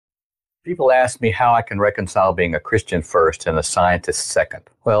People ask me how I can reconcile being a Christian first and a scientist second.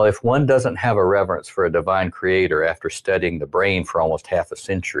 Well, if one doesn't have a reverence for a divine creator after studying the brain for almost half a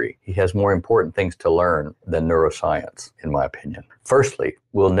century, he has more important things to learn than neuroscience, in my opinion. Firstly,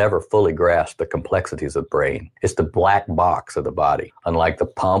 we'll never fully grasp the complexities of the brain. It's the black box of the body, unlike the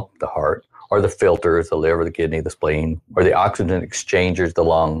pump, the heart, or the filters, the liver, the kidney, the spleen, or the oxygen exchangers, the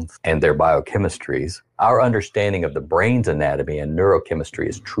lungs, and their biochemistries. Our understanding of the brain's anatomy and neurochemistry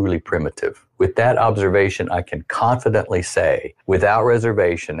is truly primitive. With that observation, I can confidently say, without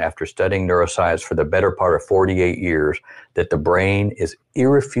reservation, after studying neuroscience for the better part of 48 years, that the brain is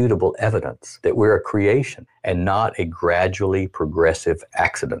irrefutable evidence that we're a creation and not a gradually progressive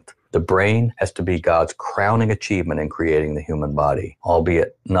accident. The brain has to be God's crowning achievement in creating the human body,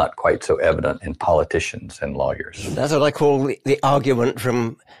 albeit not quite so evident in politicians and lawyers. That's what I call the argument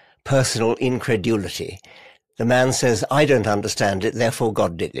from personal incredulity. The man says, I don't understand it, therefore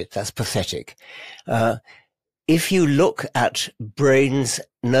God did it. That's pathetic. If you look at brains,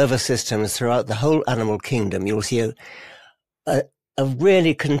 nervous systems throughout the whole animal kingdom, you'll see a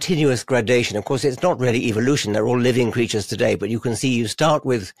really continuous gradation. Of course, it's not really evolution. They're all living creatures today, but you can see you start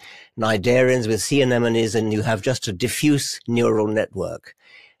with cnidarians, with sea anemones, and you have just a diffuse neural network.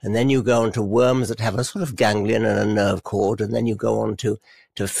 And then you go on to worms that have a sort of ganglion and a nerve cord. And then you go on to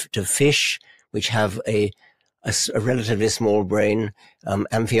fish, which have a relatively small brain.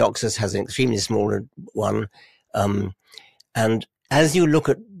 Amphioxus has an extremely small one. And as you look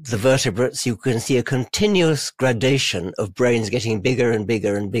at the vertebrates, you can see a continuous gradation of brains getting bigger and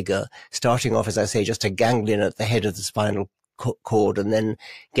bigger and bigger, starting off, as I say, just a ganglion at the head of the spinal cord and then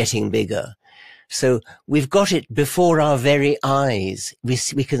getting bigger. So we've got it before our very eyes. We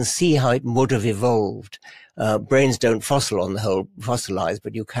can see how it would have evolved. Brains don't fossilize,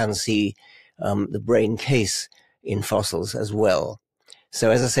 but you can see the brain case in fossils as well.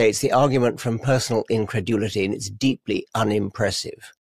 So as I say, it's the argument from personal incredulity, and it's deeply unimpressive.